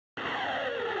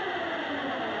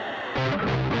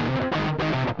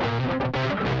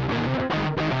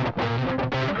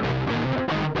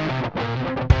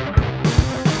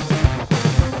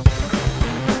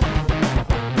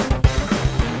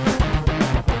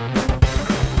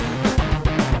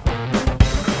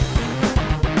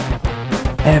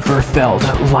Ever felt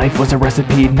life was a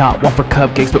recipe, not one for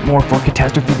cupcakes but more for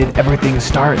catastrophe? Did everything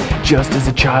start just as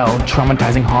a child?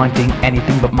 Traumatizing, haunting,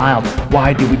 anything but mild.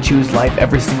 Why do we choose life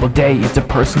every single day? It's a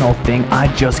personal thing, I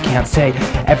just can't say.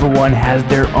 Everyone has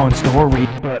their own story,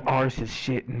 but ours is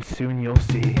shit and soon you'll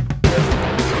see.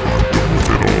 I'm done with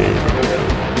it all.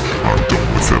 I'm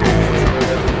done with it all.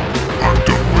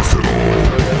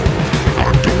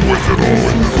 I'm done with it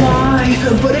all. This is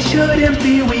life, but it shouldn't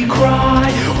be. We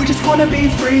cry, we just wanna be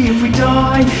free. If we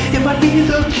die, it might be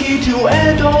the key to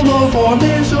end all of our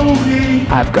misery.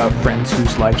 I've got friends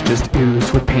whose lives just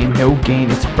ooze with pain, no gain,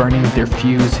 it's burning their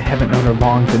fuse. Haven't known her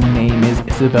long, the name is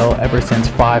Isabel. Ever since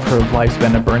 5, her life's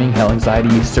been a burning hell.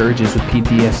 Anxiety surges with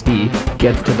PTSD,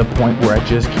 gets to the point where I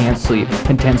just can't sleep.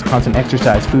 Intense constant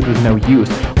exercise, food with no use.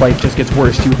 Life just gets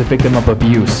worse, she was the victim of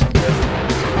abuse.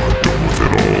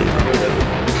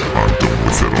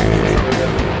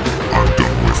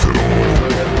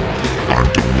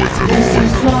 This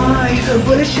is life,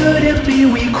 but it shouldn't be.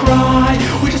 We cry,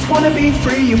 we just wanna be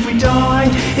free. If we die,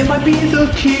 it might be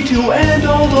the key to end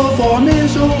all of our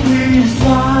misery. It's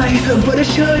life, but it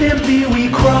shouldn't be. We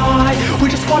cry, we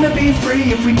just wanna be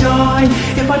free. If we die,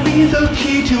 it might be the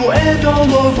key to end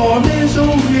all of our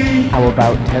misery. How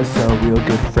about Tessa, a real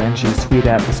good friend? She's sweet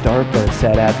at the start but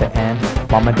sad at the end.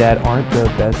 Mom and dad aren't the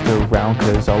best around,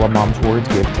 cause all of mom's words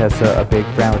give Tessa a big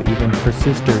frown. Even her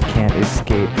sister can't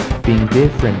escape. Being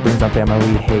different brings on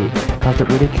family hate. Constant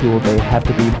ridicule, they have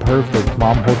to be perfect.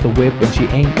 Mom holds the whip and she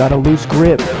ain't got a loose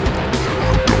grip.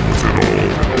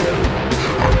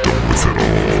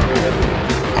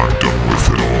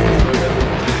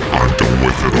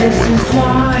 This is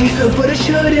life, but it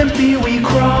shouldn't be. We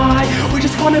cry, we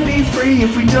just wanna be free.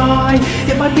 If we die,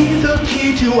 it might be the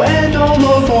key to end all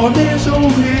of our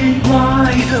misery.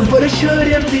 Life, but it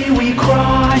shouldn't be. We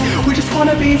cry, we just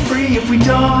wanna be free. If we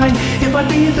die, it might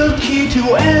be the key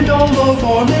to end all of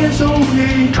our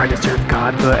misery. Tried to serve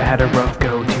God but had a rough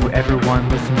go. To everyone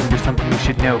listening, there's something you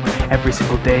should know. Every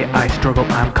single day I struggle,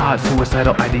 I'm caught.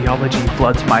 Suicidal ideology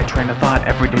floods my train of thought.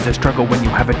 Every day's a struggle when you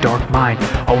have a dark mind.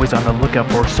 Always on the lookout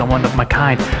for someone of my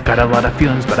kind. Got a lot of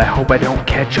feelings but I hope I don't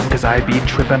catch them, cause I be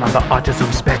tripping on the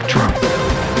autism spectrum.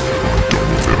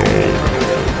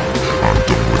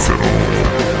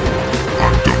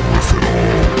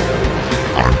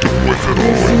 This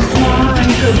is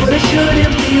life, but it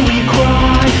shouldn't be. We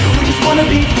cry, we just wanna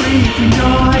be free. If we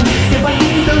die, it might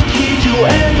be the key to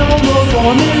end all of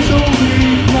our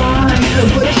misery.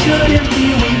 Life, but it shouldn't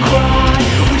be. We cry,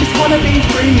 we just wanna be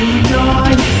free. If we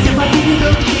die, it might be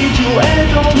the key to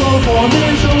end all of our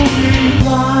misery.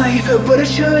 Life, but it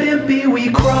shouldn't be. We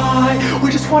cry,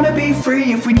 we just wanna be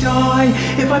free. If we die,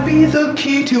 it might be the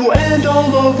key to end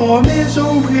all of our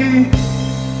misery.